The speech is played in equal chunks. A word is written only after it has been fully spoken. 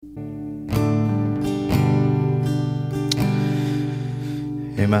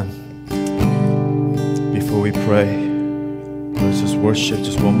Amen. Before we pray, let's just worship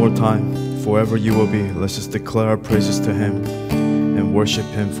just one more time. Forever you will be. Let's just declare our praises to Him and worship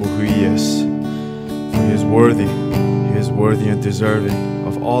Him for who He is. For He is worthy. He is worthy and deserving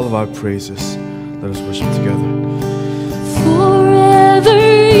of all of our praises. Let us worship together. Forever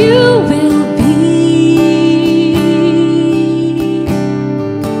you will be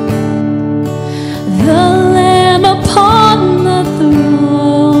the Lamb upon the throne.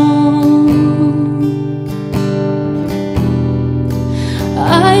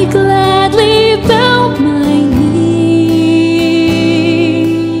 I gladly bow my knee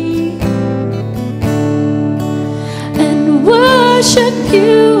and worship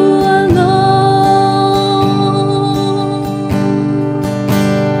you.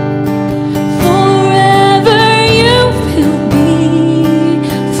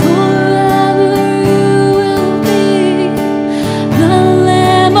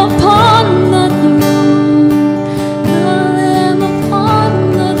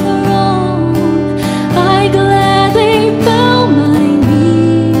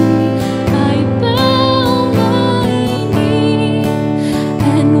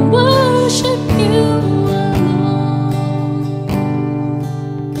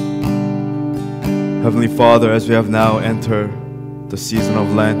 Heavenly Father, as we have now entered the season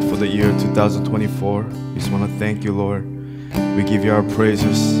of Lent for the year 2024, we just want to thank you, Lord. We give you our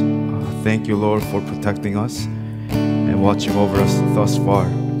praises. Thank you, Lord, for protecting us and watching over us thus far.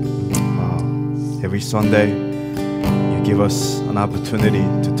 Every Sunday, you give us an opportunity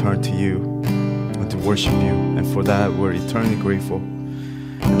to turn to you and to worship you. And for that, we're eternally grateful.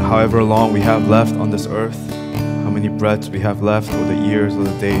 And however long we have left on this earth, how many breaths we have left, or the years or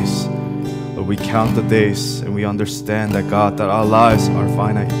the days, but we count the days and we understand that, God, that our lives are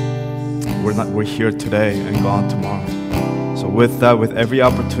finite. We're here today and gone tomorrow. So with that, with every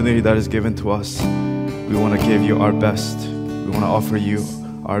opportunity that is given to us, we want to give you our best. We want to offer you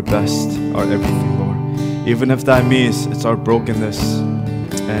our best, our everything, Lord. Even if that means it's our brokenness,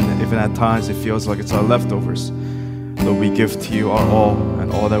 and even at times it feels like it's our leftovers, Lord, we give to you our all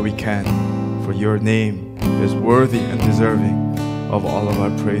and all that we can. For your name is worthy and deserving of all of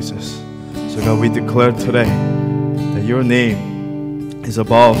our praises. So God, we declare today that your name is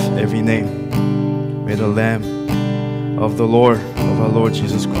above every name. May the Lamb of the Lord, of our Lord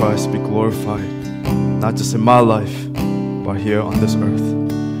Jesus Christ, be glorified, not just in my life, but here on this earth.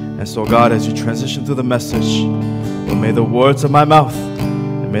 And so God, as you transition to the message, Lord, may the words of my mouth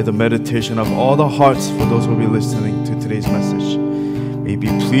and may the meditation of all the hearts for those who will be listening to today's message may be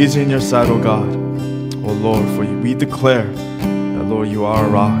pleasing in your sight, O God. O Lord, for we declare that, Lord, you are a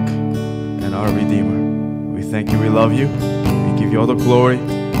rock and our Redeemer. We thank you, we love you, we give you all the glory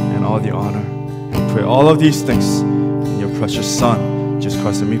and all the honor. We pray all of these things in your precious Son, Jesus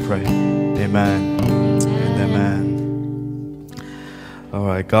Christ, and we pray. Amen and amen. All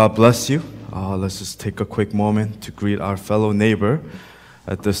right, God bless you. Let's just take a quick moment to greet our fellow neighbor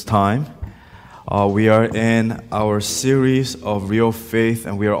at this time. We are in our series of Real Faith,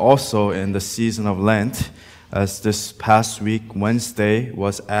 and we are also in the season of Lent, as this past week, Wednesday,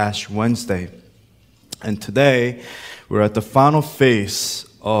 was Ash Wednesday. And today, we're at the final phase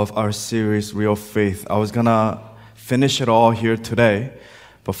of our series, Real Faith. I was going to finish it all here today,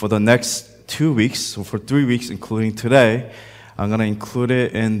 but for the next 2 weeks, so for 3 weeks, including today, I'm going to include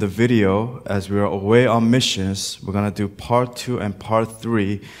it in the video as we are away on missions. We're going to do part 2 and part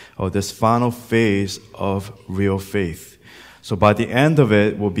 3 of this final phase of Real Faith. So by the end of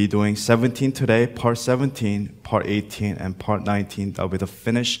it, we'll be doing 17 today, part 17, part 18, and part 19. That'll be the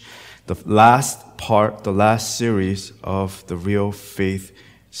last part, the last series of the Real Faith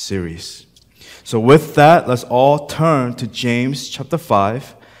series. So with that, let's all turn to James chapter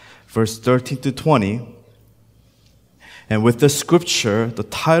 5, verse 13 to 20. And with the scripture, the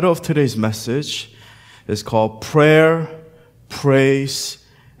title of today's message is called Prayer, Praise,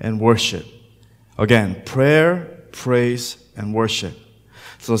 and Worship. Again, prayer, praise, and worship.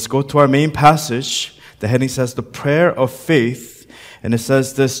 So let's go to our main passage. The heading says the prayer of faith. And it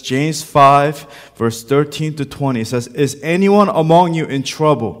says this, James 5, verse 13 to 20. It says, is anyone among you in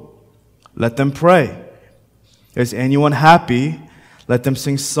trouble? Let them pray. Is anyone happy? Let them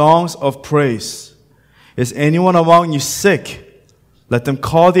sing songs of praise. Is anyone among you sick? Let them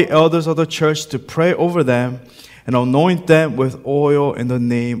call the elders of the church to pray over them and anoint them with oil in the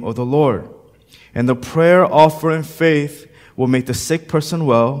name of the Lord. And the prayer offered in faith will make the sick person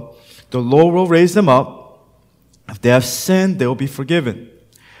well. The Lord will raise them up. If they have sinned, they will be forgiven.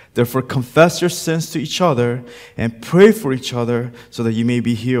 Therefore, confess your sins to each other and pray for each other so that you may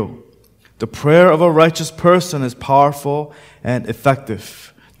be healed. The prayer of a righteous person is powerful and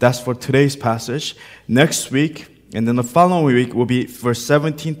effective. That's for today's passage. Next week, and then the following week will be verse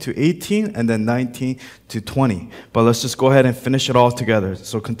 17 to 18 and then 19 to 20. But let's just go ahead and finish it all together.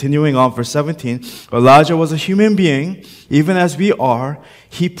 So continuing on, verse 17, Elijah was a human being, even as we are.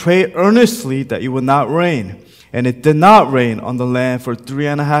 He prayed earnestly that it would not rain. And it did not rain on the land for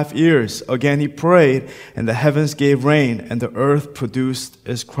 3.5 years. Again he prayed, and the heavens gave rain, and the earth produced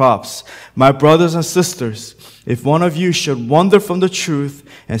its crops. My brothers and sisters, if one of you should wander from the truth,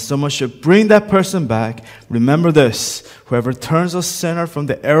 and someone should bring that person back, remember this: whoever turns a sinner from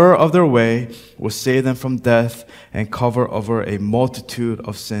the error of their way will save them from death and cover over a multitude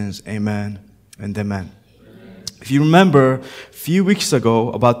of sins. Amen and amen. If you remember, a few weeks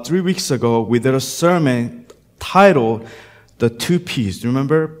ago, about 3 weeks ago, we did a sermon titled The 2 P's. Do you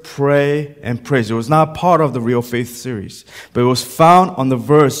remember? Pray and praise. It was not part of the Real Faith series, but it was found on the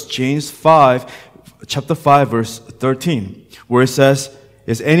verse James 5, chapter 5, verse 13, where it says,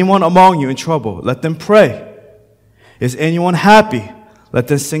 is anyone among you in trouble? Let them pray. Is anyone happy? Let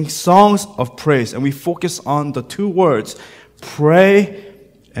them sing songs of praise. And we focus on the 2 words, pray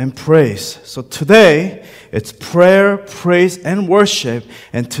and praise. So today, it's prayer, praise, and worship.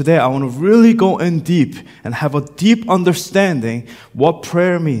 And today, I want to really go in deep and have a deep understanding what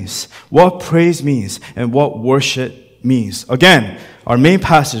prayer means, what praise means, and what worship means. Again, our main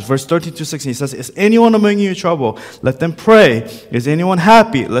passage, verse 13 to 16, says, is anyone among you in trouble? Let them pray. Is anyone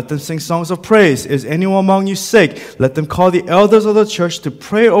happy? Let them sing songs of praise. Is anyone among you sick? Let them call the elders of the church to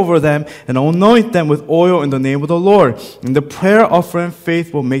pray over them and anoint them with oil in the name of the Lord. And the prayer offered in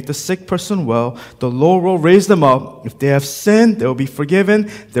faith will make the sick person well. The Lord will raise them up. If they have sinned, they will be forgiven.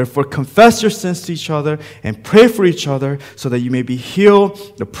 Therefore, confess your sins to each other and pray for each other so that you may be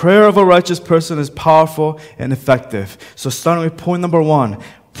healed. The prayer of a righteous person is powerful and effective. So starting with point number 1,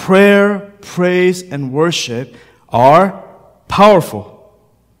 prayer, praise, and worship are powerful.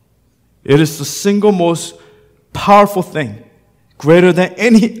 It is the single most powerful thing, greater than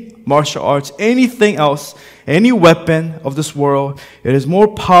any martial arts, anything else, any weapon of this world. It is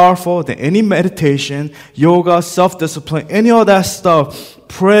more powerful than any meditation, yoga, self-discipline, any of that stuff.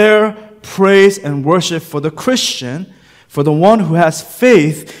 Prayer, praise, and worship for the Christian, for the one who has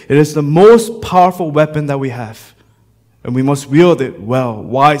faith, it is the most powerful weapon that we have. And we must wield it well,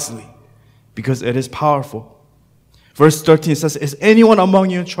 wisely, because it is powerful. Verse 13 says, is anyone among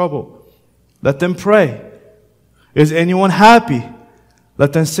you in trouble? Let them pray. Is anyone happy?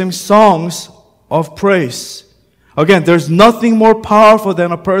 Let them sing songs of praise. Again, there's nothing more powerful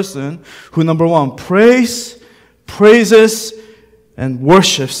than a person who, number 1, praises, and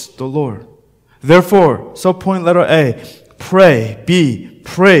worships the Lord. Therefore, subpoint letter A, pray, B,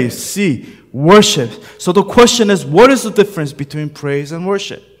 praise, C, worship. So the question is, what is the difference between praise and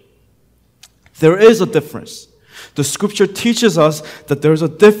worship? There is a difference. The scripture teaches us that there is a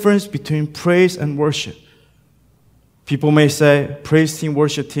difference between praise and worship. People may say, praise team,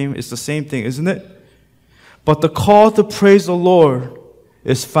 worship team is the same thing, isn't it? But the call to praise the Lord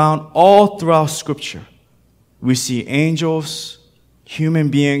is found all throughout scripture. We see angels, human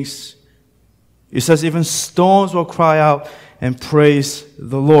beings. It says even stones will cry out and praise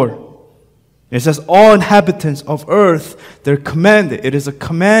the Lord. It says all inhabitants of earth, they're commanded. It is a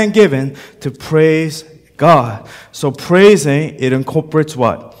command given to praise God. So praising, it incorporates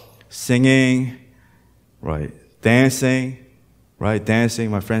what? Singing, right? Dancing, right?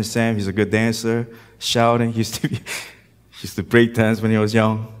 Dancing. My friend Sam, he's a good dancer. Shouting. He used to break dance when he was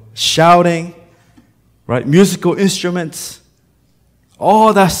young. Shouting, right? Musical instruments.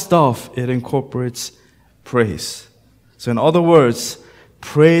 All that stuff, it incorporates praise. So in other words,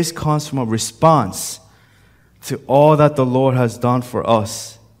 praise comes from a response to all that the Lord has done for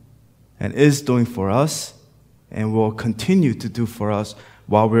us and is doing for us and will continue to do for us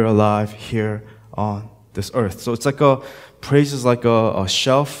while we're alive here on this earth. So it's like praise is like a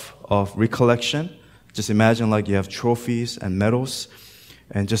shelf of recollection. Just imagine like you have trophies and medals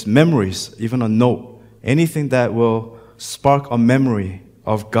and just memories, even a note, anything that will spark a memory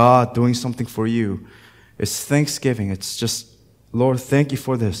of God doing something for you. It's thanksgiving. It's just, Lord, thank you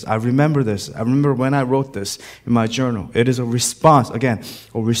for this. I remember this. I remember when I wrote this in my journal. It is a response, again,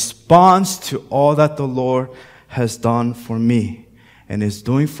 a response to all that the Lord has done for me and is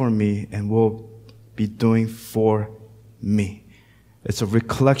doing for me and will be doing for me. It's a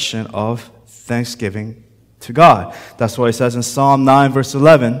recollection of thanksgiving to God. That's why it says in Psalm 9, verse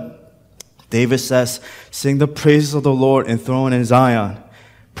 11, David says, sing the praises of the Lord enthroned in Zion.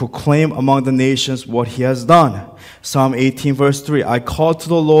 Proclaim among the nations what he has done. Psalm 18 verse 3, I call to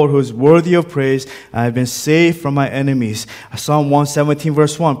the Lord who is worthy of praise. I have been saved from my enemies. Psalm 117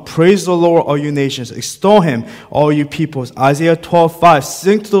 verse 1, praise the Lord, all you nations. Extol him, all you peoples. Isaiah 12:5,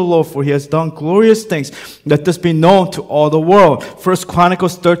 sing to the Lord, for he has done glorious things. Let this be known to all the world. 1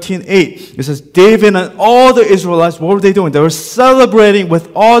 Chronicles 13:8, it says, David and all the Israelites, what were they doing? They were celebrating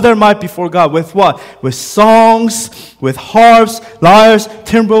with all their might before God. With what? With songs, with harps, lyres,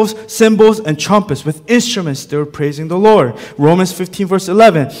 timbrels, cymbals, and trumpets. With instruments, they were praising the Lord. Romans 15 verse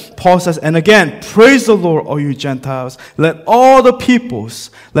 11, Paul says, and again, praise the Lord, all you Gentiles. Let all the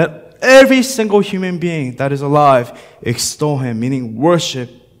peoples, let every single human being that is alive extol him, meaning worship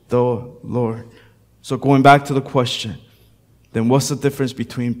the Lord. So going back to the question, then what's the difference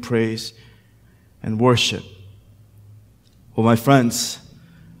between praise and worship? Well, my friends,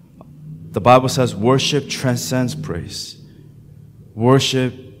 the Bible says worship transcends praise.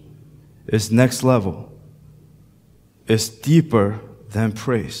 Worship is next level. It's deeper than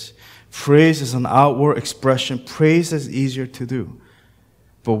praise. Praise is an outward expression. Praise is easier to do.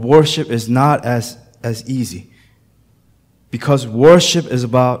 But worship is not as easy. Because worship is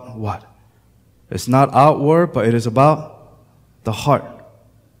about what? It's not outward, but it is about the heart.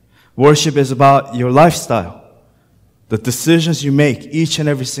 Worship is about your lifestyle. The decisions you make each and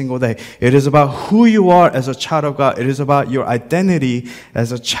every single day. It is about who you are as a child of God. It is about your identity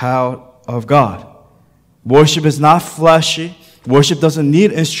as a child of God. Worship is not flashy. Worship doesn't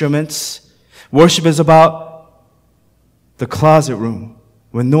need instruments. Worship is about the closet room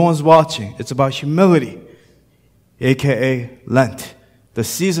when no one's watching. It's about humility, aka Lent, the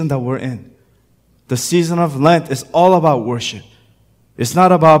season that we're in. The season of Lent is all about worship. It's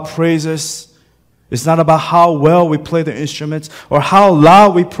not about praises. It's not about how well we play the instruments or how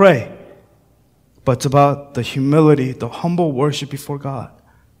loud we pray. But it's about the humility, the humble worship before God.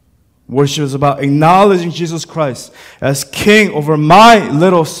 Worship is about acknowledging Jesus Christ as King over my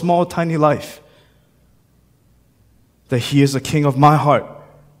little, small, tiny life. That He is the King of my heart.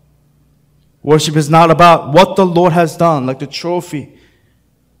 Worship is not about what the Lord has done, like the trophy.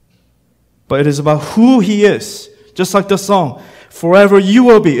 But it is about who He is. Just like the song, forever you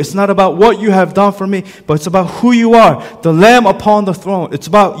will be. It's not about what you have done for me, but it's about who you are, the Lamb upon the throne. It's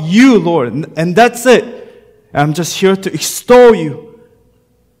about you, Lord, and that's it. And I'm just here to extol you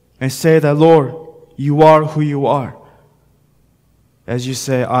and say that, Lord, you are who you are. As you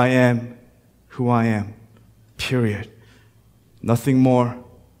say, I am who I am, period. Nothing more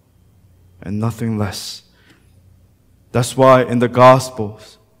and nothing less. That's why in the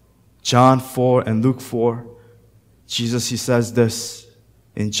Gospels, John 4 and Luke 4, Jesus, He says this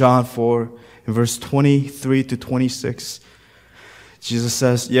in John 4, in verse 23 to 26. Jesus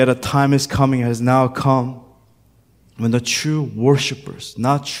says, yet a time is coming, has now come, when the true worshipers,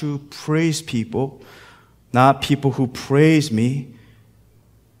 not true praise people, not people who praise me,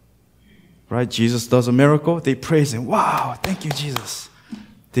 right? Jesus does a miracle, they praise Him. Wow, thank you, Jesus.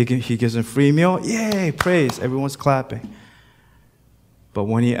 He gives them free meal. Yay, praise. Everyone's clapping. But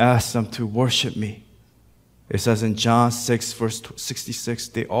when He asks them to worship me, it says in John 6, verse 66,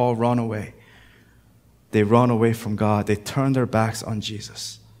 they all run away. They run away from God. They turn their backs on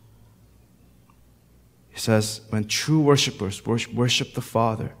Jesus. He says, when true worshipers worship the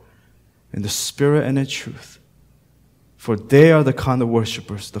Father in the Spirit and in truth, for they are the kind of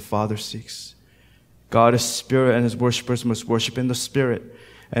worshipers the Father seeks. God is Spirit, and His worshipers must worship in the Spirit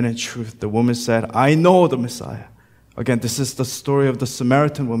and in truth. The woman said, I know the Messiah. Again, this is the story of the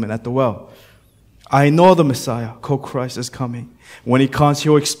Samaritan woman at the well. I know the Messiah, called Christ, is coming. When He comes, He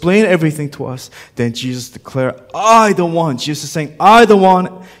will explain everything to us. Then Jesus declared, I the one. Jesus is saying, I the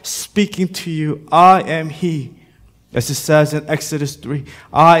one speaking to you. I am He. As it says in Exodus 3,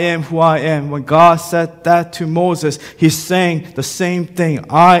 I am who I am. When God said that to Moses, He's saying the same thing.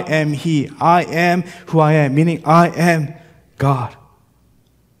 I am He. I am who I am, meaning I am God.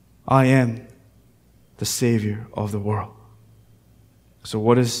 I am the Savior of the world. So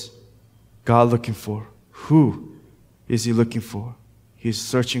what is God looking for? Who is He looking for? He's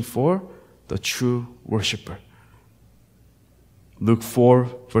searching for the true worshiper. Luke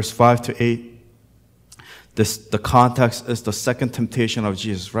 4, verse 5 to 8. The context is the second temptation of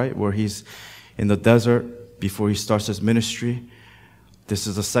Jesus, right? Where He's in the desert before He starts His ministry. This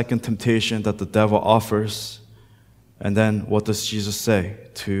is the second temptation that the devil offers. And then what does Jesus say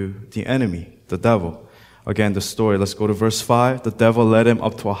to the enemy, the devil? Again, the story. Let's go to verse 5. The devil led Him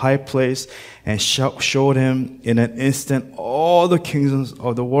up to a high place and showed Him in an instant all the kingdoms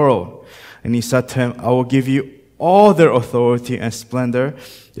of the world. And He said to him, I will give you all their authority and splendor.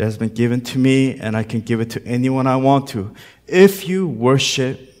 It has been given to me, and I can give it to anyone I want to, if you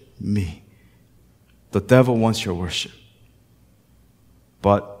worship me. The devil wants your worship.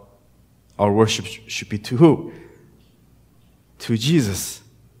 But our worship should be to who? To Jesus,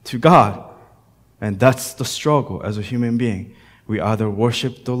 to God. And that's the struggle as a human being. We either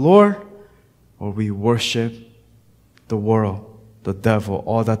worship the Lord or we worship the world, the devil,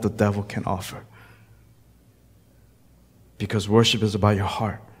 all that the devil can offer. Because worship is about your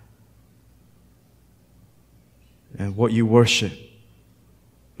heart. And what you worship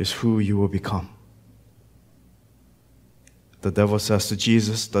is who you will become. The devil says to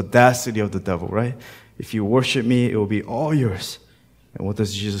Jesus, the audacity of the devil, right? If you worship me, it will be all yours. And what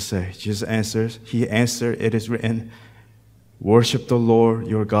does Jesus say? Jesus answers, he answered, it is written, worship the Lord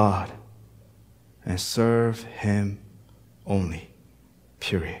your God and serve him only.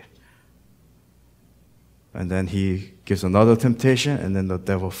 Period. And then he gives another temptation, and then the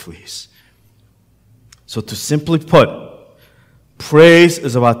devil flees. So to simply put, praise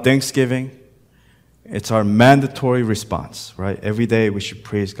is about thanksgiving. It's our mandatory response, right? Every day we should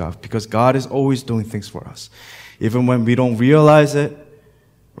praise God because God is always doing things for us. Even when we don't realize it,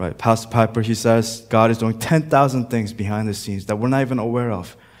 right? Pastor Piper, he says, God is doing 10,000 things behind the scenes that we're not even aware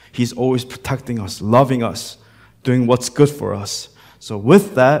of. He's always protecting us, loving us, doing what's good for us. So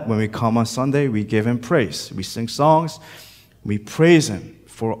with that, when we come on Sunday, we give him praise. We sing songs. We praise him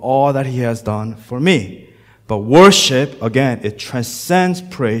for all that he has done for me. But worship, again, it transcends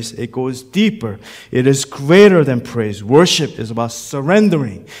praise. It goes deeper. It is greater than praise. Worship is about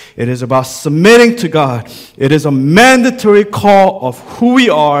surrendering. It is about submitting to God. It is a mandatory call of who we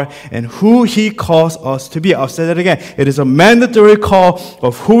are and who he calls us to be. I'll say that again. It is a mandatory call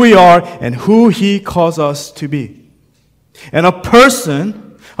of who we are and who he calls us to be. And a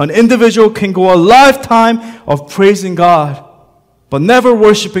person, an individual can go a lifetime of praising God, but never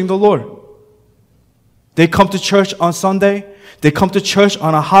worshiping the Lord. They come to church on Sunday, they come to church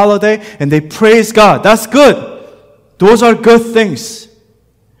on a holiday, and they praise God. That's good. Those are good things.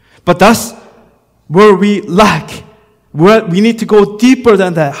 But that's where we lack. We need to go deeper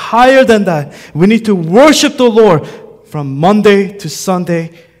than that, higher than that. We need to worship the Lord from Monday to Sunday,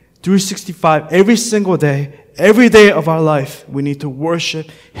 365, every single day, every day of our life. We need to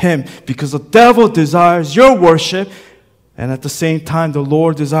worship him because the devil desires your worship, and at the same time, the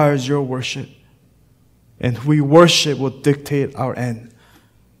Lord desires your worship. And who we worship will dictate our end.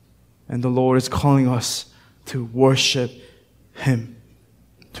 And the Lord is calling us to worship him.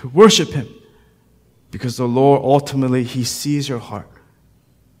 To worship him. Because the Lord, ultimately, he sees your heart.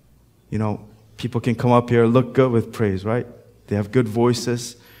 You know, people can come up here and look good with praise, right? They have good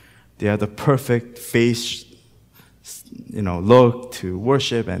voices. They have the perfect face, look to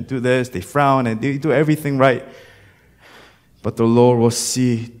worship and do this. They frown and they do everything right. But the Lord will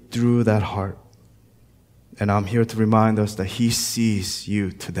see through that heart. And I'm here to remind us that he sees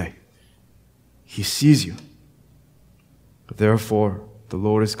you today. He sees you. Therefore, the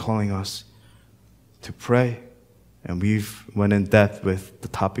Lord is calling us to pray. And we've went in depth with the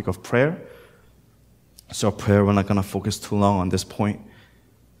topic of prayer. So prayer, we're not going to focus too long on this point.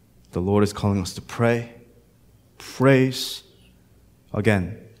 The Lord is calling us to pray, praise.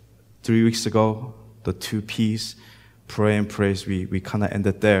 Again, 3 weeks ago, the 2 P's, pray and praise, we kind of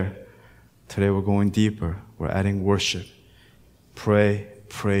ended there. Today we're going deeper. We're adding worship. Pray,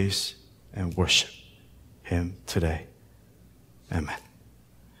 praise, and worship him today. Amen.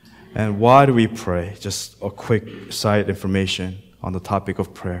 And why do we pray? Just a quick side information on the topic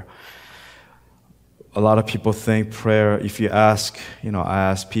of prayer. A lot of people think prayer, if you ask, I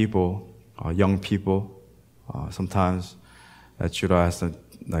ask people, young people, sometimes at Chun, I ask them,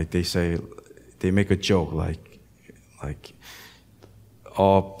 like they say, they make a joke, like,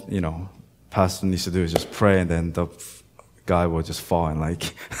 all, pastor needs to do is just pray, and then the guy will just fall,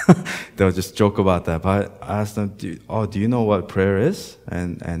 and they'll just joke about that. But I asked them, do you know what prayer is?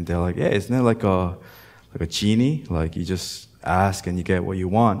 And they're like, yeah, isn't it like a genie? Like you just ask and you get what you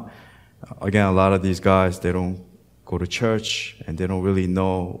want. Again, a lot of these guys, they don't go to church and they don't really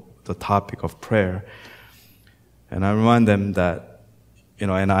know the topic of prayer. And I remind them that,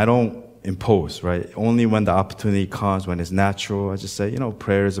 and I don't impose, right? Only when the opportunity comes, when it's natural, I just say,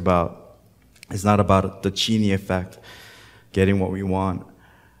 prayer is it's not about the genie effect, getting what we want.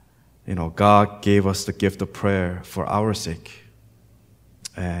 God gave us the gift of prayer for our sake.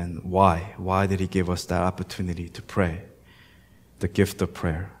 And why? Why did he give us that opportunity to pray? The gift of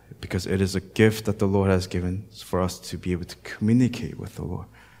prayer. Because it is a gift that the Lord has given for us to be able to communicate with the Lord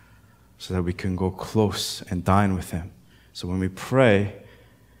so that we can go close and dine with him. So when we pray,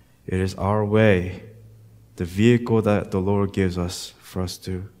 it is our way, the vehicle that the Lord gives us for us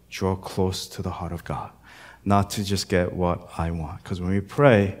to draw close to the heart of God, not to just get what I want. Because when we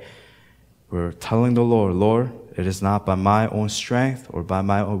pray, we're telling the Lord, Lord, it is not by my own strength or by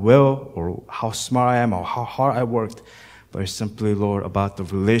my own will or how smart I am or how hard I worked, but it's simply, Lord, about the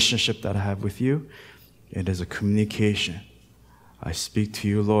relationship that I have with you. It is a communication. I speak to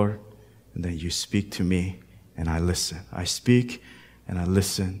you, Lord, and then you speak to me, and I listen. I speak and I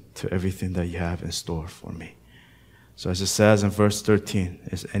listen to everything that you have in store for me. So as it says in verse 13,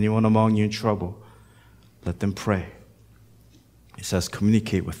 is anyone among you in trouble? Let them pray. It says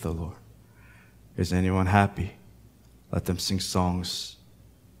communicate with the Lord. Is anyone happy? Let them sing songs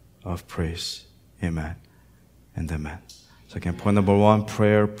of praise. Amen and amen. So again, point number one,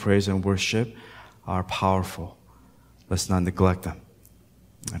 prayer, praise, and worship are powerful. Let's not neglect them.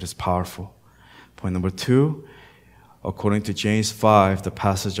 It is powerful. Point number two, according to James 5, the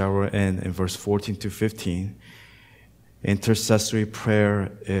passage I were in verse 14 to 15, intercessory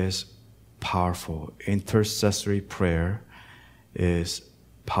prayer is powerful. Intercessory prayer is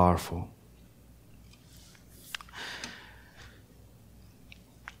powerful.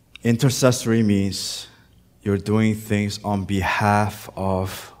 Intercessory means you're doing things on behalf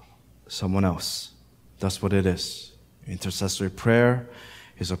of someone else. That's what it is. Intercessory prayer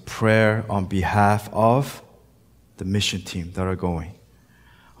is a prayer on behalf of the mission team that are going,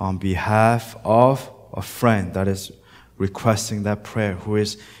 on behalf of a friend that is requesting that prayer, who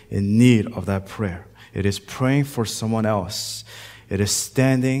is in need of that prayer. It is praying for someone else. It is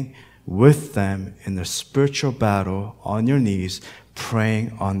standing with them in the spiritual battle on your knees,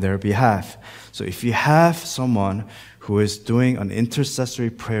 praying on their behalf. So if you have someone who is doing an intercessory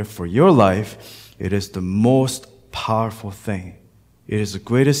prayer for your life, it is the most powerful thing. It is the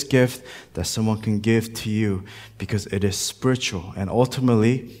greatest gift that someone can give to you because it is spiritual. And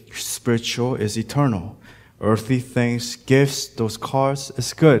ultimately, spiritual is eternal. Earthly things, gifts, those cards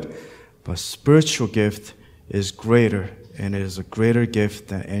is good. But spiritual gift is greater, and it is a greater gift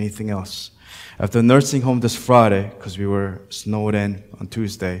than anything else. At the nursing home this Friday, because we were snowed in on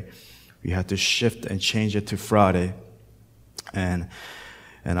Tuesday, we had to shift and change it to Friday. And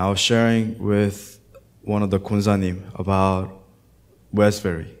I was sharing with one of the kunzanim about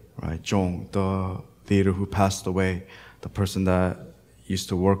Westbury, right? Chun, the leader who passed away, the person that used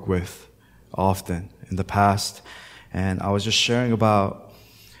to work with often in the past. And I was just sharing about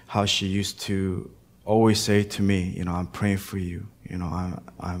how she used to always say to me, you know, I'm praying for you. You know,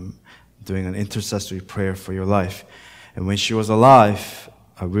 I'm doing an intercessory prayer for your life. And when she was alive,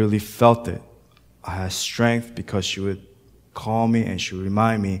 I really felt it. I had strength because she would call me and she would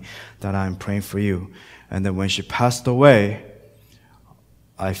remind me that I'm praying for you. And then when she passed away,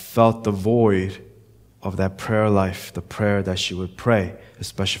 I felt the void of that prayer life, the prayer that she would pray,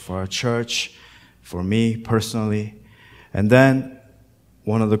 especially for our church, for me personally. And then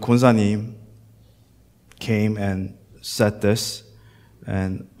one of the kunzanim came and said this,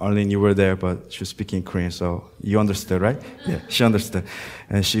 and Arlene, you were there, but she was speaking Korean, so you understood, right? Yeah, she understood.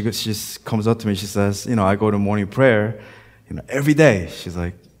 And she comes up to me, she says, you know, I go to morning prayer, you know, every day. She's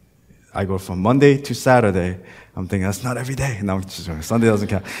like, I go from Monday to Saturday. I'm thinking, that's not every day. No, Sunday doesn't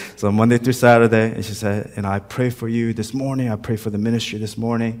count. So Monday through Saturday, and she said, and I pray for you this morning, I pray for the ministry this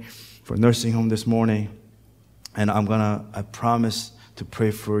morning, for nursing home this morning, and I promise to pray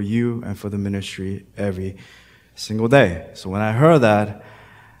for you and for the ministry every single day. So when I heard that,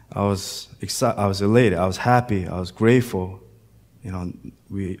 I was excited, I was elated, I was happy, I was grateful. You know,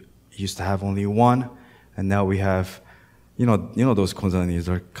 we used to have only one, and now we have, you know those konzanis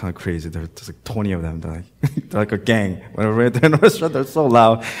are kind of crazy. There's like 20 of them. They're like a gang. Whenever they're in a restaurant, they're so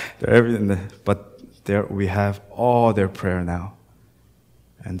loud. They're everything. But there we have all their prayer now,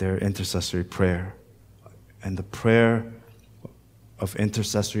 and their intercessory prayer, and the prayer of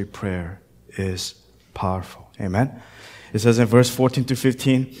intercessory prayer is powerful. Amen. It says in verse 14 to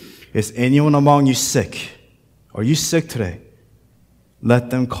 15, is anyone among you sick? Are you sick today? Let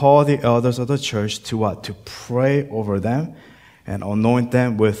them call the elders of the church to what? To pray over them and anoint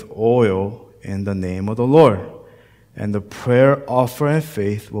them with oil in the name of the Lord. And the prayer offered in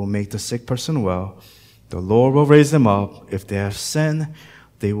faith will make the sick person well. The Lord will raise them up. If they have sinned,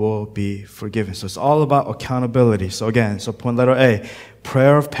 they will be forgiven. So it's all about accountability. So again, so point letter A,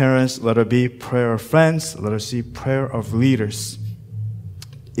 prayer of parents. Letter B, prayer of friends. Letter C, prayer of leaders.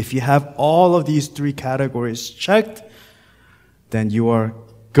 If you have all of these three categories checked, then you are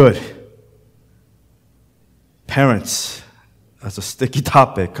good. Parents, that's a sticky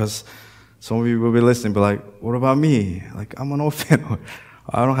topic because some of you will be listening, but like, what about me? Like, I'm an orphan, or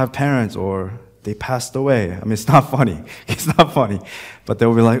I don't have parents, or they passed away. I mean, it's not funny. It's not funny. But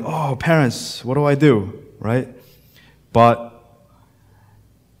they'll be like, oh, parents, what do I do? Right? But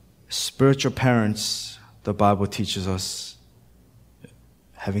spiritual parents, the Bible teaches us,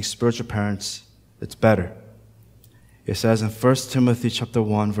 having spiritual parents, it's better. It says in 1 Timothy chapter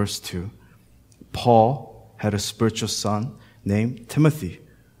 1, verse 2, Paul had a spiritual son named Timothy,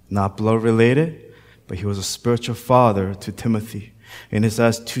 not blood related, but he was a spiritual father to Timothy. And it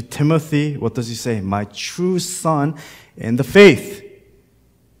says to Timothy, what does he say? My true son in the faith.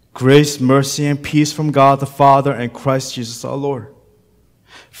 Grace, mercy, and peace from God the Father and Christ Jesus our Lord.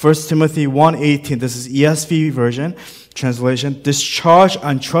 1 Timothy 1:18, this is ESV version, translation, discharge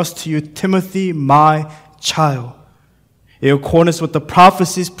and trust to you, Timothy, my child, in accordance with the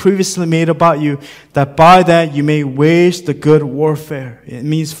prophecies previously made about you, that by that you may wage the good warfare. It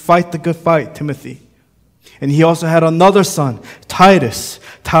means fight the good fight, Timothy. And he also had another son, Titus.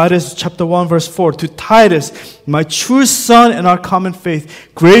 Titus chapter 1 verse 4. To Titus, my true son in our common faith,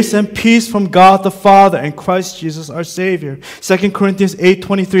 grace and peace from God the Father and Christ Jesus our Savior. 2 Corinthians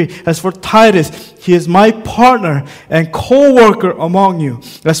 8:23. As for Titus, he is my partner and co-worker among you.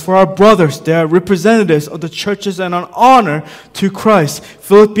 As for our brothers, they are representatives of the churches and an honor to Christ.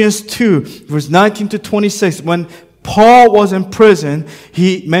 Philippians 2 verse 19 to 26. When Paul was in prison,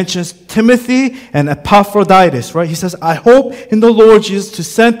 he mentions Timothy and Epaphroditus, right? He says, I hope in the Lord Jesus to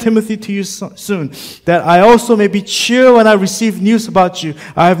send Timothy to you soon, that I also may be cheered when I receive news about you.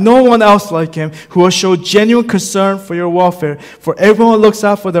 I have no one else like him who will show genuine concern for your welfare. For everyone looks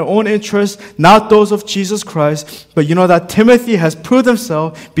out for their own interests, not those of Jesus Christ. But you know that Timothy has proved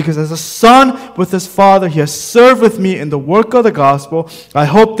himself, because as a son with his father, he has served with me in the work of the gospel. I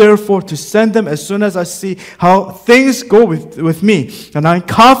hope therefore to send them as soon as I see how things go with me. And I'm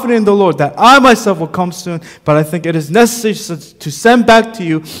confident in the Lord that I myself will come soon, but I think it is necessary to send back to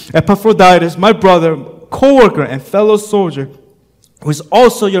you Epaphroditus, my brother, co-worker, and fellow soldier, who is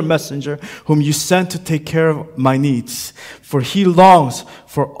also your messenger, whom you sent to take care of my needs. For he longs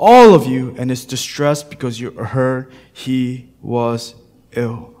for all of you and is distressed because you heard he was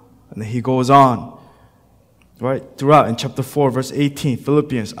ill. And then he goes on, right, throughout in chapter 4, verse 18,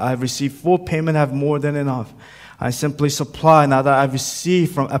 Philippians, I have received full payment, have more than enough. I simply supply now that I've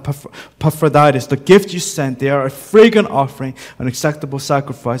received from Epaphroditus the gift you sent. They are a fragrant offering, an acceptable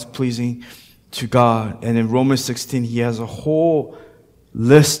sacrifice pleasing to God. And in Romans 16, he has a whole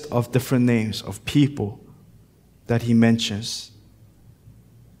list of different names of people that he mentions,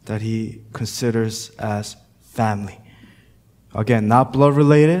 that he considers as family. Again, not blood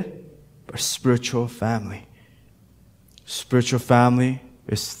related, but spiritual family. Spiritual family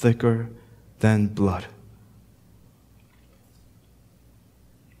is thicker than blood.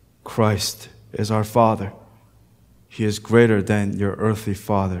 Christ is our Father. He is greater than your earthly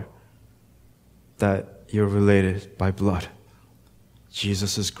father that you're related by blood.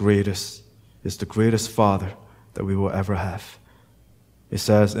 Jesus is the greatest Father that we will ever have. It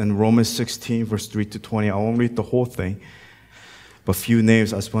says in Romans 16, verse 3 to 20, I won't read the whole thing, but few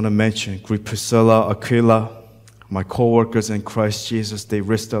names I just want to mention. Greet Priscilla, Aquila, my co-workers in Christ Jesus. They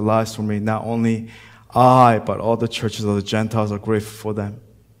risked their lives for me. Not only I, but all the churches of the Gentiles are grateful for them.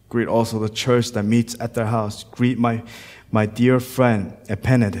 Greet also the church that meets at their house. Greet my dear friend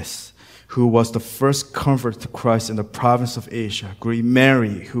Epaphras, who was the first convert to Christ in the province of Asia. Greet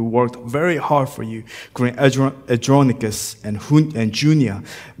Mary, who worked very hard for you. Greet Andronicus and Junia,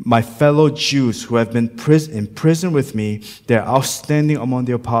 my fellow Jews who have been in prison with me. They are outstanding among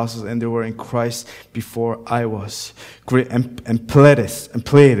the apostles, and they were in Christ before I was. Greet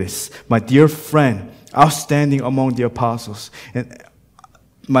Ampliatus, my dear friend, outstanding among the apostles. And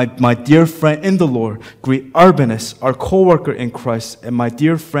my dear friend in the Lord, greet Urbanus, our co-worker in Christ, and my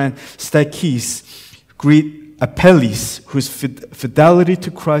dear friend Stachys. Greet Apelles, whose fidelity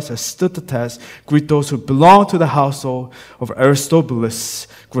to Christ has stood the test. Greet those who belong to the household of Aristobulus.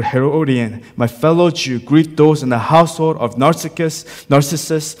 Greet Herodian, my fellow Jew. Greet those in the household of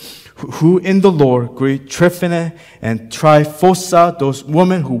Narcissus, who in the Lord. Greet Tryphena and Tryphosa, those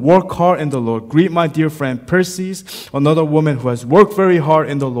women who work hard in the Lord. Greet my dear friend Persis, another woman who has worked very hard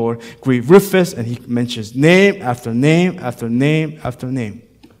in the Lord. Greet Rufus, and he mentions name after name after name after name.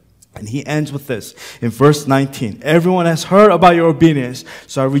 And he ends with this in verse 19. Everyone has heard about your obedience,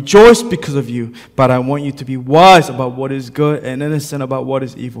 so I rejoice because of you, but I want you to be wise about what is good and innocent about what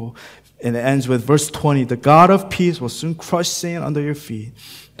is evil. And it ends with verse 20. The God of peace will soon crush Satan under your feet.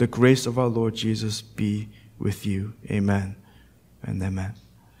 The grace of our Lord Jesus be with you. Amen and amen.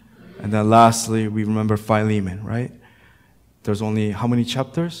 And then lastly, we remember Philemon, right? There's only how many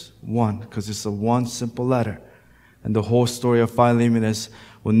chapters? One, because it's a one simple letter. And the whole story of Philemon is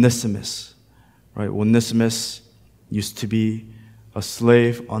Onesimus, right? Onesimus used to be a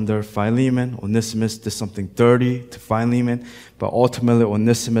slave under Philemon. Onesimus did something dirty to Philemon, but ultimately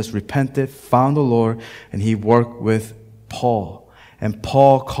Onesimus repented, found the Lord, and he worked with Paul. And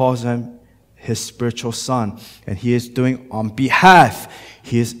Paul calls him his spiritual son. And he is doing on behalf,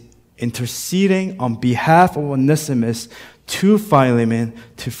 he is interceding on behalf of Onesimus to Philemon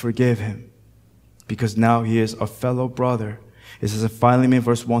to forgive him. Because now he is a fellow brother. It says in Philemon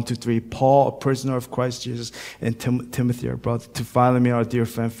verse 1-3, Paul, a prisoner of Christ Jesus, and Timothy, our brother, to Philemon, our dear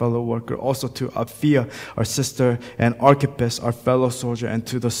friend, fellow worker, also to Apphia, our sister, and Archippus, our fellow soldier, and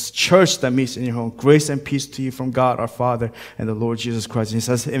to the church that meets in your home. Grace and peace to you from God, our Father, and the Lord Jesus Christ. And he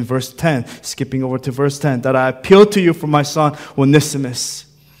says in verse 10, skipping over to verse 10, that I appeal to you for my son, Onesimus,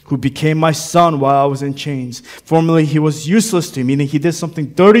 who became my son while I was in chains. Formerly he was useless to you, meaning he did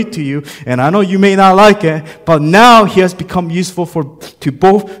something dirty to you, and I know you may not like it, but now he has become useful both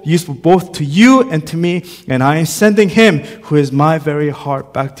to you and to me, and I am sending him, who is my very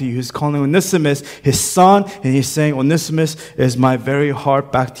heart, back to you. He's calling Onesimus his son, and he's saying, Onesimus is my very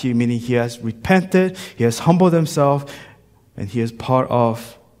heart back to you, meaning he has repented, he has humbled himself, and he is part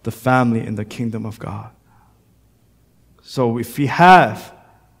of the family in the kingdom of God. So if we have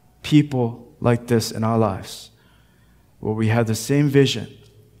people like this in our lives, where we have the same vision,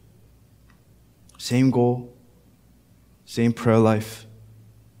 same goal, same prayer life,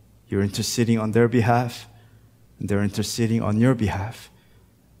 you're interceding on their behalf, and they're interceding on your behalf,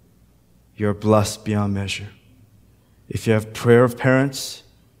 you're blessed beyond measure. If you have prayer of parents,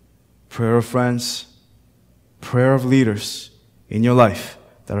 prayer of friends, prayer of leaders in your life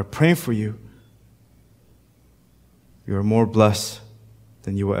that are praying for you, you're more blessed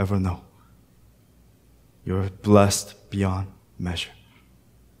than you will ever know. You're blessed beyond measure.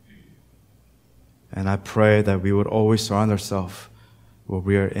 And I pray that we would always surround ourselves where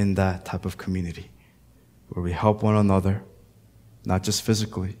we are in that type of community, where we help one another, not just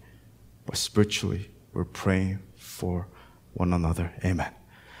physically, but spiritually. We're praying for one another. Amen.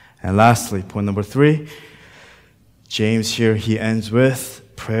 And lastly, point number 3, James here, he ends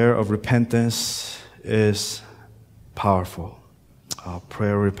with prayer of repentance is powerful.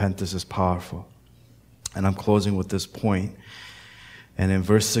 Prayer of repentance is powerful. And I'm closing with this point. And in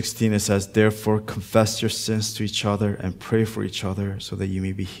verse 16 it says, therefore confess your sins to each other and pray for each other so that you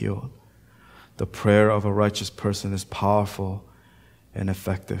may be healed. The prayer of a righteous person is powerful and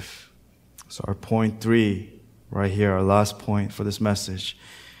effective. So our point 3, right here, our last point for this message,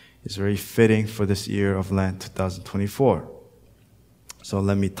 is very fitting for this year of Lent 2024. So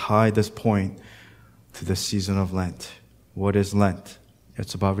let me tie this point to the season of Lent. What is Lent?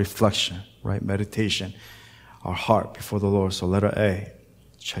 It's about reflection, right? Meditation, our heart before the Lord. So letter A,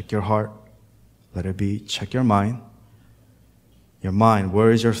 check your heart. Letter B, check your mind. Your mind,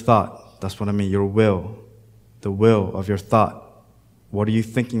 where is your thought? That's what I mean, your will. The will of your thought. What are you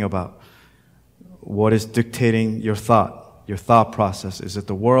thinking about? What is dictating your thought process? Is it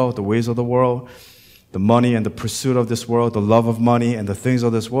the world, the ways of the world, the money and the pursuit of this world, the love of money and the things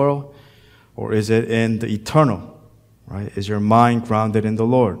of this world? Or is it in the eternal? Right? Is your mind grounded in the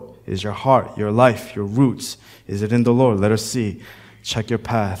Lord? Is your heart, your life, your roots, is it in the Lord? Let us see. Check your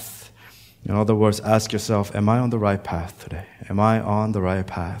path. In other words, ask yourself, am I on the right path today? Am I on the right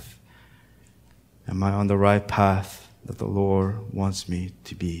path? Am I on the right path that the Lord wants me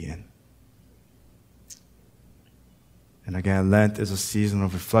to be in? And again, Lent is a season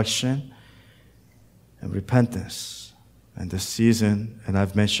of reflection and repentance. And this season, and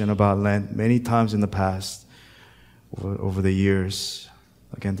I've mentioned about Lent many times in the past, over the years.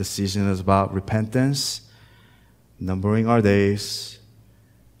 Again, this season is about repentance, numbering our days.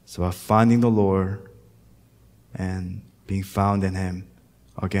 It's about finding the Lord and being found in Him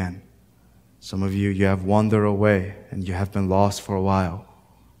again. Some of you have wandered away and you have been lost for a while.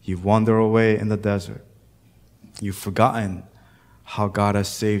 You've wandered away in the desert. You've forgotten how God has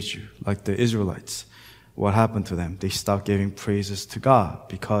saved you, like the Israelites. What happened to them? They stopped giving praises to God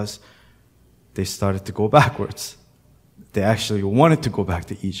because they started to go backwards. They actually wanted to go back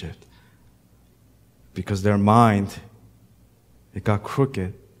to Egypt because their mind, it got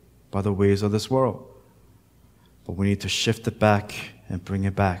crooked by the ways of this world. But we need to shift it back and bring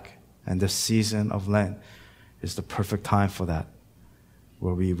it back. And this season of Lent is the perfect time for that,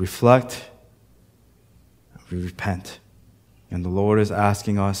 where we reflect, we repent. And the Lord is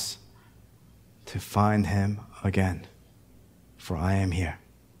asking us to find Him again. For I am here.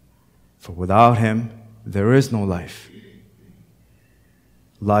 For without Him, there is no life.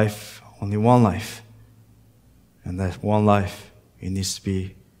 Life, only one life. And that one life, it needs to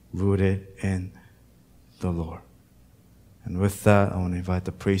be rooted in the Lord. And with that, I want to invite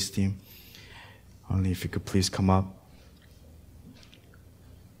the praise team. Only if you could please come up.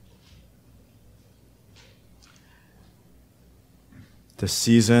 The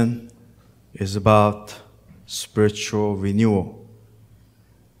season is about spiritual renewal.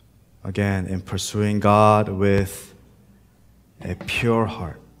 Again, in pursuing God with a pure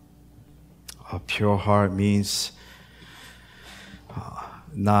heart. A pure heart means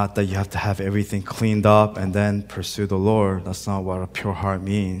not that you have to have everything cleaned up and then pursue the Lord. That's not what a pure heart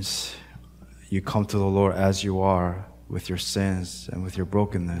means. You come to the Lord as you are, with your sins and with your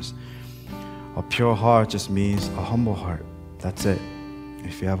brokenness. A pure heart just means a humble heart. That's it.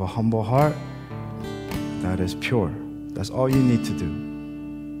 If you have a humble heart, that is pure. That's all you need to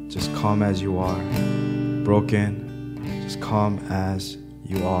do. Just come as you are, broken. Just come as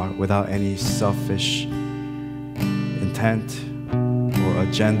you are, without any selfish intent or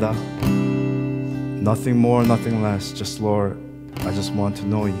agenda. Nothing more, nothing less. Just, Lord, I just want to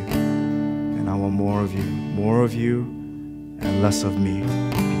know you, and I want more of you and less of me.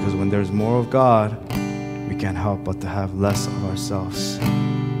 Because when there's more of God, we can't help but to have less of ourselves.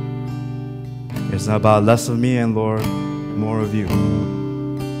 It's not about less of me and, Lord, more of you.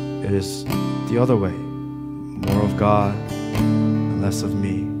 It is the other way. More of God and less of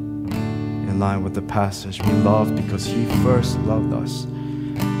me. In line with the passage, we love because He first loved us.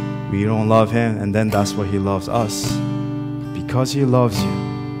 We don't love Him and then that's what He loves us. Because He loves you,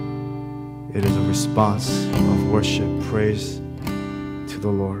 it is a response of worship, praise to the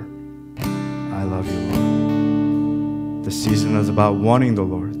Lord. I love you, Lord. The season is about wanting the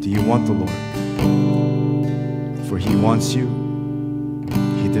Lord. Do you want the Lord? For He wants you.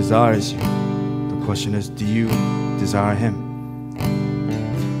 He desires you. The question is, do you desire Him?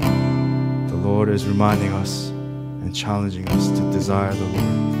 The Lord is reminding us and challenging us to desire the Lord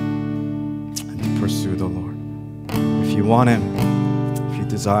and to pursue the Lord. If you want Him, if you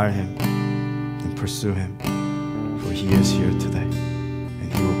desire Him, then pursue Him. For He is here today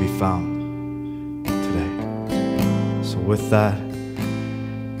and He will be found today. So with that,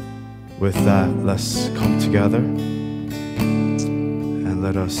 let's come together and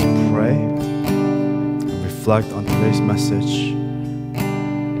let us pray and reflect on today's message.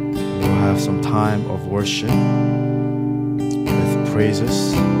 We'll have some time of worship with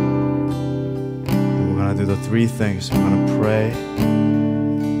praises. And we're going to do the three things. We're going to pray,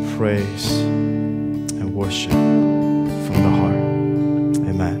 praise, and worship from the heart.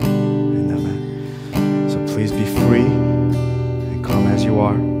 Amen and amen. So please be free and come as you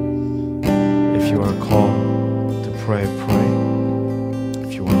are. If you are called to pray, pray.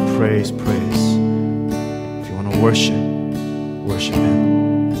 If you want to praise, praise. If you want to worship, worship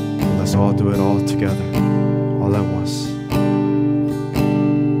Him. And let's all do it all together, all at once.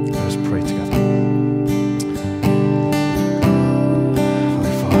 Let us pray together.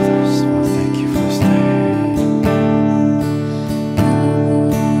 Holy Father, I just want to thank you for this day.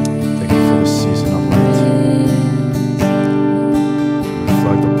 Thank you for the season of Lent.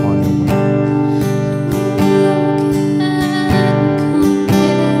 Reflect upon your word.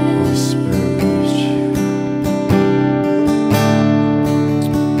 Holy Spirit, we need you.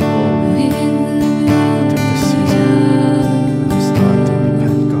 Oh, we take this season and this time to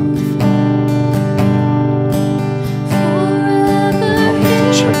repent, God, before help me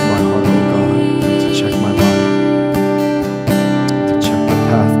to check my heart, oh God, to check my mind, to check the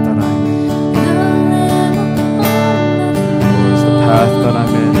path that I'm in. Lord, is the path that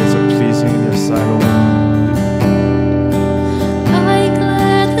I'm in, is it pleasing in your sight, oh God?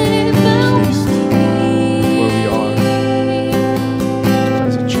 Pleased where we are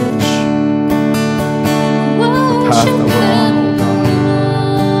as a church. The path that we're on, oh God.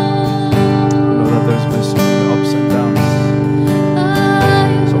 We know that there's been so many ups and downs,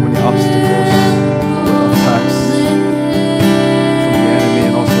 so many obstacles, attacks from the enemy,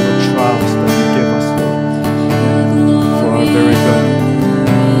 and also the trials that you give us, Lord, for our very good.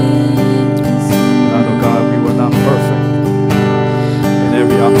 And I know, God, we were not perfect in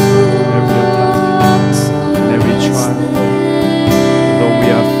every obstacle, in every attack, in every trial, Lord. Though we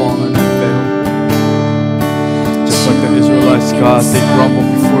have fallen and failed, just like the Israelites, God, they grumble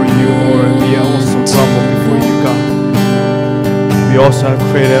before you, Lord, and we also grumble before you, God. We also have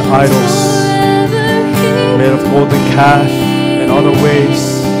created idols made of golden calf and other ways,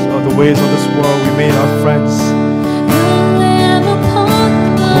 the ways of this world. We made our friends,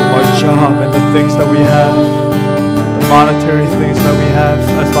 our job, and the things that we have, the monetary things that we have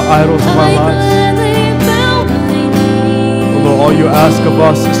as the idols of our lives. Although all you ask of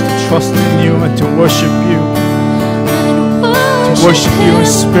us is to trust in you and to worship you in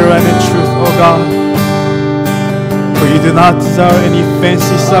spirit and in truth, oh God. For you do not desire any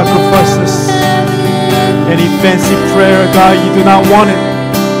fancy sacrifices, any fancy prayer, God. You do not want it.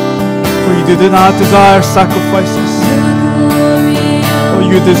 For you do not desire sacrifices. For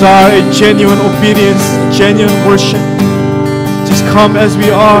you desire a genuine obedience, genuine worship. Just us come as we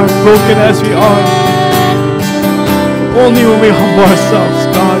are, broken as we are. Only when we humble ourselves,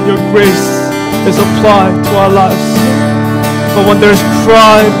 God, your grace is applied to our lives. But when there's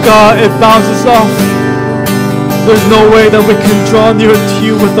pride, God, it bounces off. There's no way that we can draw near to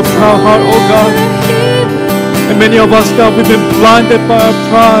you with a proud heart, oh God. And many of us, God, we've been blinded by our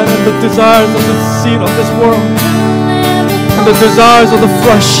pride and the desires of the deceit of this world and the desires of the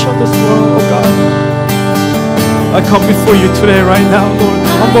flesh of this world, oh God. I come before you today, right now, Lord,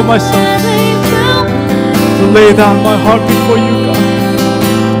 to humble myself, to lay down my heart before you, God.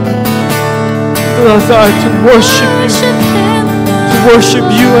 To desire to worship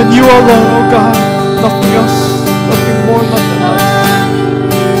you and you alone, oh God. Nothing else, nothing more, nothing less.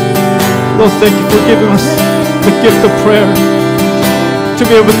 Lord, thank you for giving us the gift of prayer. To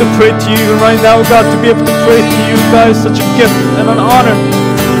be able to pray to you even right now, God, to be able to pray to you, God, is such a gift and an honor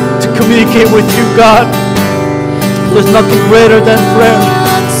to communicate with you, God. There's nothing greater than prayer.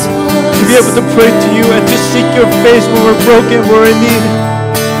 To be able to pray to you and to seek your face when we're broken, we're in need.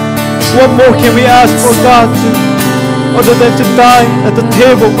 What more can we ask for, God, other than to die at the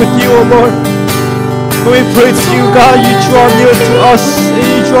table with you, oh Lord? When we pray to you, God, you draw near to us and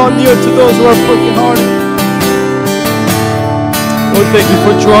you draw near to those who are brokenhearted. Lord, thank you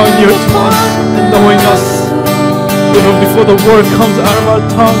for drawing near to us and knowing us. Even before the word comes out of our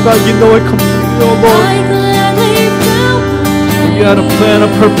tongue, God, you know it completely, oh Lord. You had a plan, a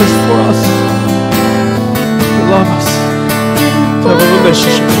purpose for us. To love us. To have a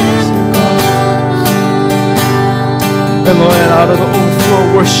relationship with us, oh God. And Lord, and out of the overflow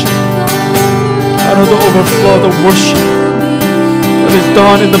of worship, out of the overflow of the worship that is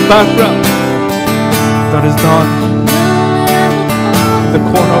done in the background, that is done in the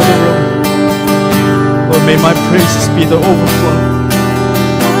corner of the room, Lord, may my praises be the overflow.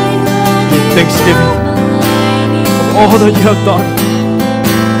 May thanksgiving of all that you have done,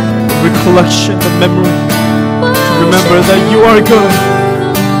 the recollection, the memory, to remember that you are good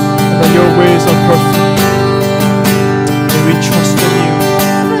and that your ways are perfect. May we trust in you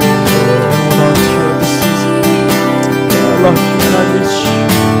and hold on to you at this season. I love you and I need you.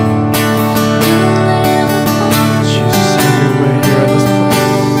 Jesus, have your way here at this place.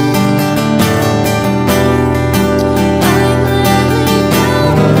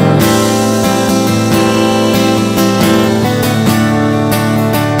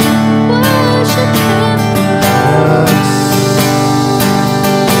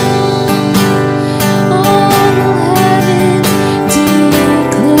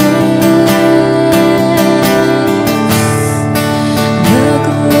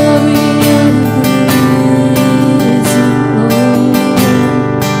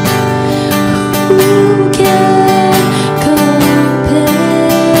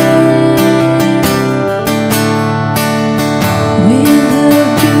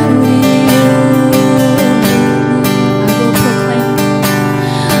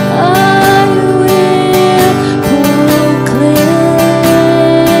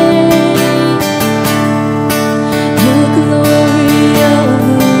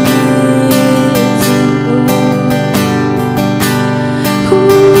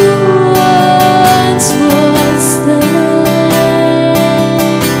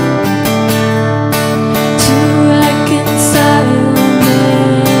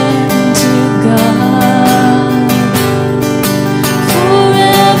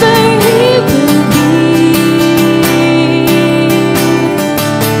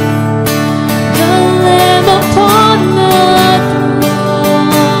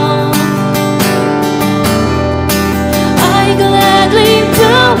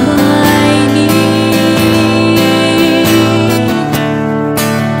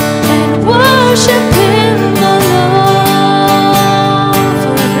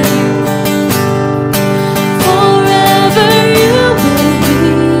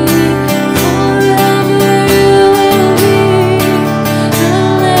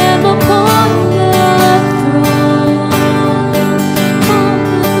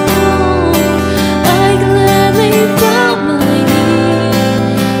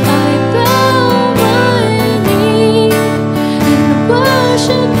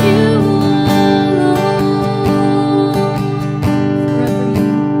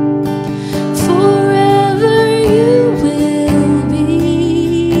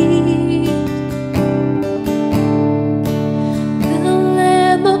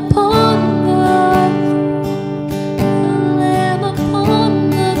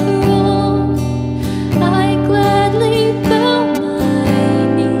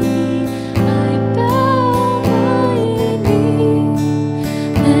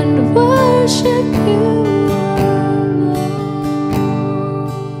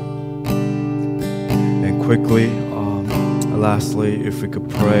 quickly, lastly, if we could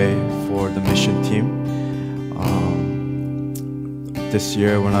pray for the mission team. This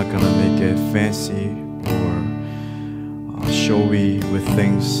year we're not gonna make it fancy or showy with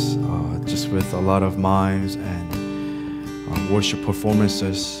things, just with a lot of mimes and worship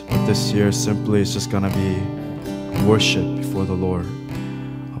performances. But this year simply it's just gonna be worship before the Lord.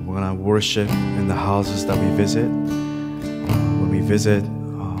 We're gonna worship in the houses that we visit. When we visit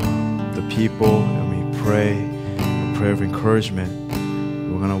the people and we pray a prayer of encouragement,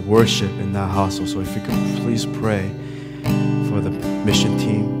 we're gonna worship in that household. So if you could please pray for the mission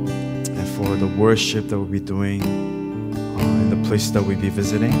team and for the worship that we'll be doing in the places that we'll be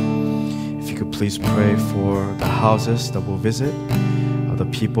visiting. If you could please pray for the houses that we'll visit, the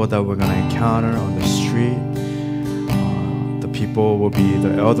people that we're gonna encounter on the street. The people will be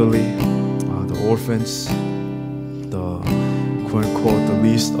the elderly, the orphans, the quote-unquote the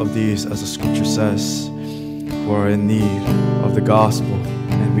least of these, as the scripture says, who are in need of the gospel.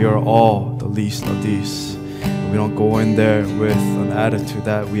 And we are all the least of these. We don't go in there with an attitude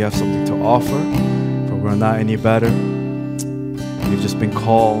that we have something to offer, for we're not any better. We've just been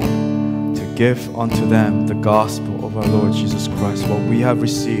called to give unto them the gospel of our Lord Jesus Christ. What we have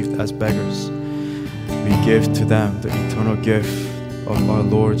received as beggars, we give to them the eternal gift of our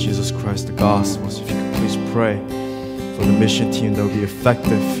Lord Jesus Christ, the gospel. So if you could please pray for the mission team that will be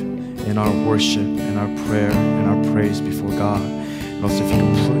effective in our worship, in our prayer, in our praise before God. And also if you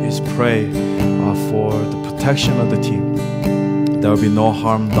could please pray for the protection of the team. There will be no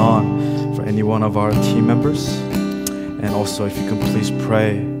harm done for any one of our team members. And also if you can please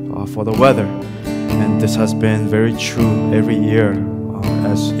pray for the weather. And this has been very true every year,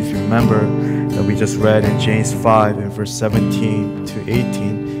 as if you remember that we just read in James 5 in verse 17 to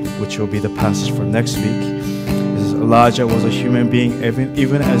 18, which will be the passage for next week. Elijah was a human being,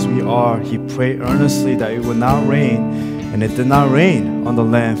 even as we are. He prayed earnestly that it would not rain, and it did not rain on the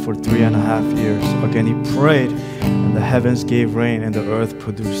land for 3.5 years. Again, he prayed, and the heavens gave rain, and the earth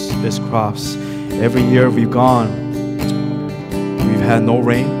produced its crops. Every year we've gone, we've had no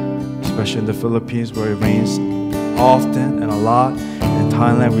rain, especially in the Philippines where it rains often and a lot. In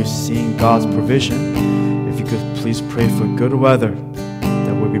Thailand, we've seen God's provision. If you could please pray for good weather,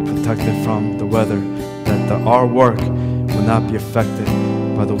 that we'll be protected from the weather, that our work will not be affected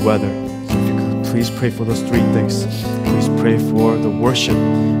by the weather. So if you could please pray for those three things. Please pray for the worship,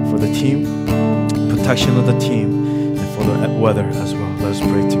 for the team, protection of the team, and for the weather as well. Let us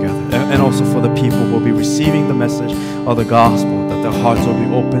pray together. And also for the people who will be receiving the message of the gospel, that their hearts will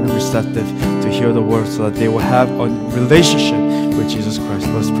be open and receptive to hear the word, so that they will have a relationship with Jesus Christ.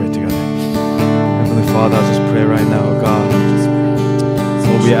 Let us pray together. Heavenly Father, I just pray right now, God.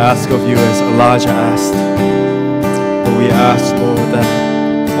 What we ask of you as Elijah asked, what we ask, Lord, that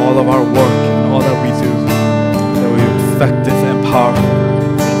all of our work and all that we do, that we be effective and powerful.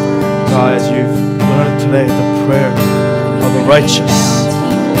 God, as you've learned today, the prayer of the righteous,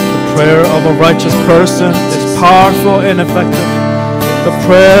 the prayer of a righteous person is powerful and effective. The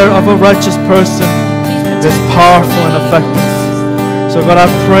prayer of a righteous person is powerful and effective. So God, I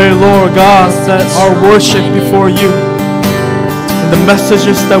pray, Lord God, that our worship before you, the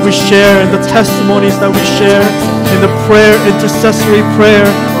messages that we share and the testimonies that we share in the prayer, intercessory prayer,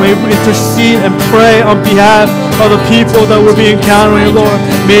 may we intercede and pray on behalf of the people that we'll be encountering, Lord.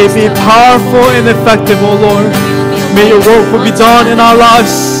 May it be powerful and effective, oh Lord. May your work will be done in our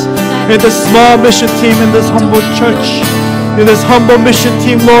lives, in this small mission team, in this humble church, in this humble mission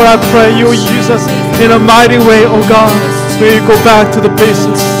team, Lord. I pray you will use us in a mighty way, oh God. May you go back to the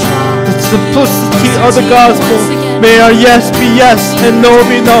basics, the simplicity of the gospel. May our yes be yes and no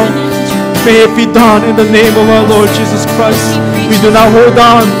be no. May it be done in the name of our Lord Jesus Christ. We do not hold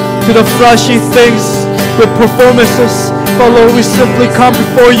on to the fleshy things with performances, but Lord, we simply come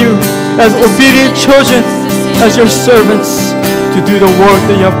before you as obedient children, as your servants, to do the work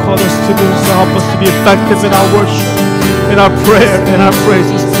that you have called us to do. So help us to be effective in our worship, in our prayer, in our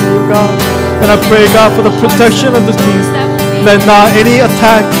praises to you, God. And I pray, God, for the protection of the team. Let not any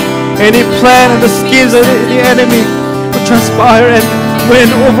attack, any plan and the schemes of the enemy will transpire and win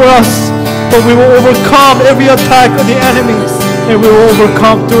over us, but we will overcome every attack of the enemy, and we will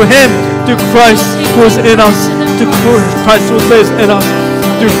overcome through him, through Christ who is in us, through Christ who lives in us,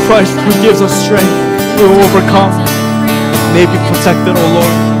 through Christ who gives us strength. We will overcome. May be protected, O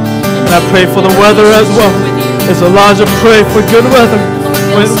Lord. And I pray for the weather as well. As Elijah prayed for good weather,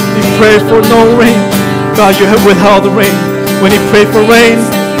 when he prayed for no rain, God, you have withheld the rain. When he prayed for rain,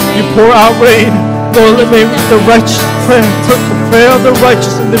 you pour out rain. Lord, may the righteous prayer, the prayer of the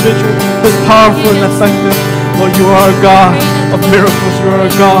righteous individual is powerful and effective. Lord, you are a God of miracles. You are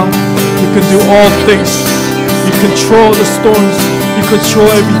a God who can do all things. You control the storms. You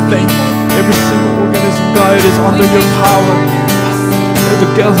control everything. Every single organism, God, it is under your power. The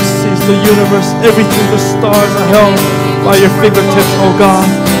galaxies, the universe, everything, the stars are held by your fingertips, oh God.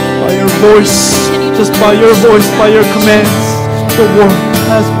 By your voice, just by your voice, by your commands. The world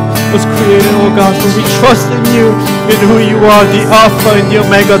was created, oh God. So we trust in you, in who you are, the Alpha and the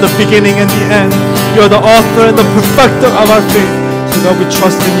Omega, the beginning and the end. You are the author and the perfecter of our faith. So God, we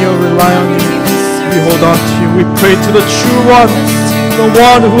trust in you, rely on you. We hold on to you. We pray to the true one, the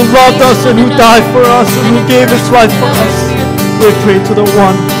one who loved us and who died for us and who gave his life for us. We pray to the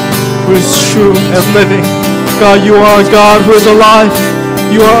one who is true and living. God, you are a God who is alive.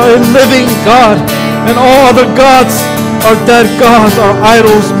 You are a living God. And all other gods are dead gods, are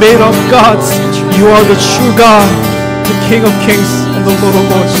idols made of gods. You are the true God, the King of kings and the Lord of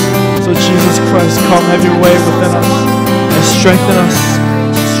lords. So Jesus Christ, come have your way within us and strengthen us.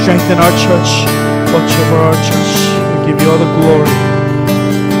 Strengthen our church. Watch over our church. We give you all the glory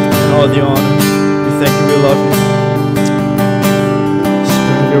and all the honor. We thank you, we love you.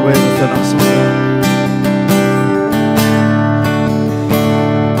 Spirit, your way within us, oh God.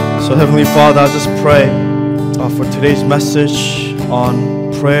 So Heavenly Father, I just pray for today's message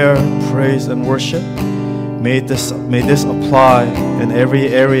on prayer, praise, and worship. May this apply in every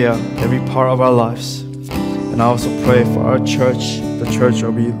area, every part of our lives. And I also pray for our church, the church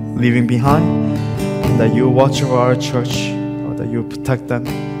we'll be leaving behind, and that you watch over our church, that you protect them,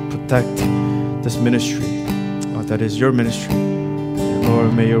 protect this ministry, that is your ministry. And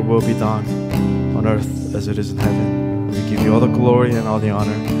Lord, may your will be done on earth as it is in heaven. We give you all the glory and all the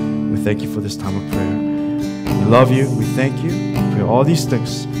honor. We thank you for this time of prayer. We love you. We thank you. We pray all these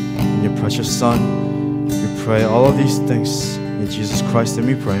things in your precious Son. We pray all of these things in Jesus Christ, and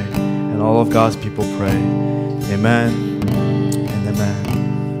we pray. And all of God's people pray. Amen and amen.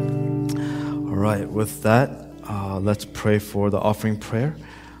 All right, with that, let's pray for the offering prayer.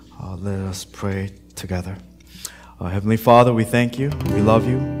 Let us pray together. Heavenly Father, we thank you. We love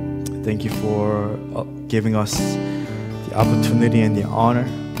you. Thank you for giving us the opportunity and the honor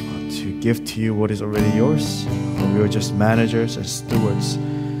to give to you what is already yours. We are just managers and stewards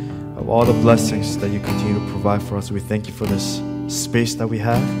of all the blessings that you continue to provide for us. We thank you for this space that we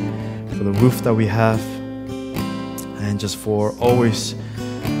have, for the roof that we have, and just for always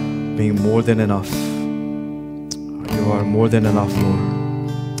being more than enough. You are more than enough, Lord.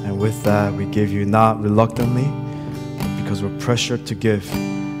 And with that, we give you not reluctantly, because we're pressured to give,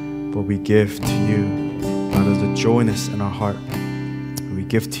 but we give to you out of the joyness in our heart. We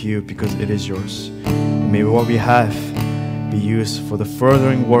give to you because it is yours. And may what we have be used for the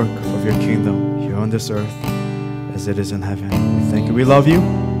furthering work of your kingdom here on this earth as it is in heaven. We thank you. We love you.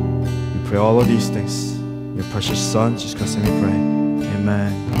 We pray all of these things in your precious Son, Jesus Christ, and we pray.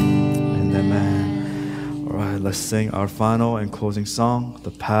 Amen and amen. All right, let's sing our final and closing song,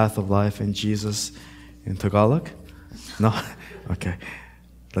 The Path of Life in Jesus, in Tagalog. No? Okay.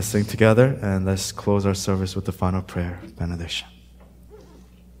 Let's sing together and let's close our service with the final prayer, benediction.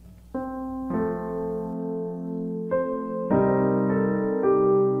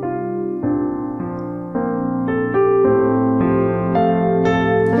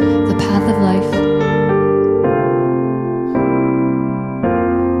 The path of life.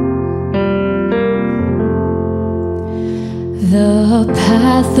 The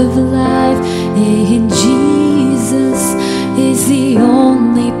path of life in Jesus is the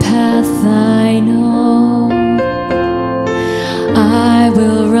only path I know. I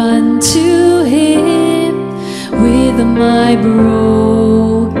will run to Him with my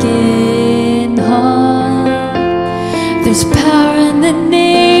broken heart. There's power in the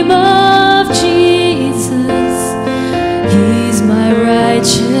name of Jesus. He's my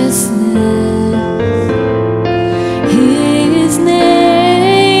righteousness. His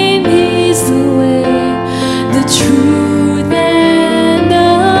name is the way, the truth, and the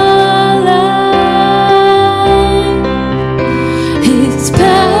life. His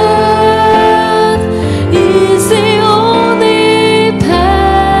path is the only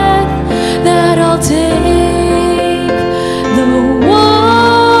path that I'll take. The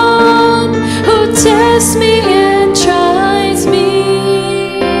one who tests me and tries me.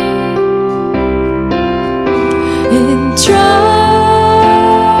 In trials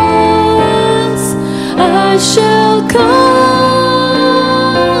I shall come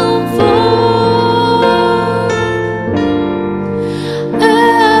forth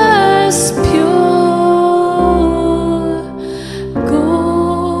as pure gold.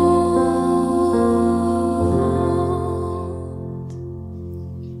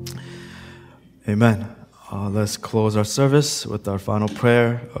 Amen. Let's close our service with our final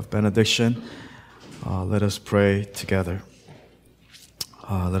prayer of benediction. Let us pray together.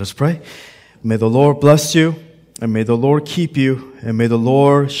 Let us pray. May the Lord bless you, and may the Lord keep you, and may the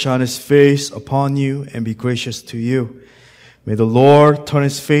Lord shine his face upon you and be gracious to you. May the Lord turn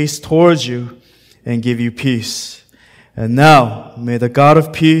his face towards you and give you peace. And now, may the God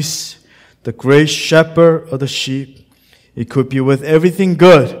of peace, the great shepherd of the sheep, equip you with everything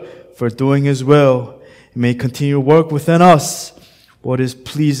good for doing his will, and may continue to work within us what is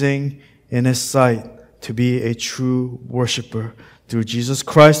pleasing in his sight, to be a true worshiper. Through Jesus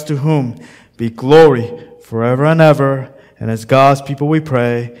Christ, to whom be glory forever and ever. And as God's people we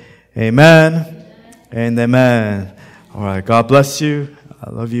pray, amen and amen. All right, God bless you. I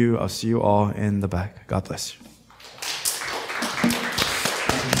love you. I'll see you all in the back. God bless you.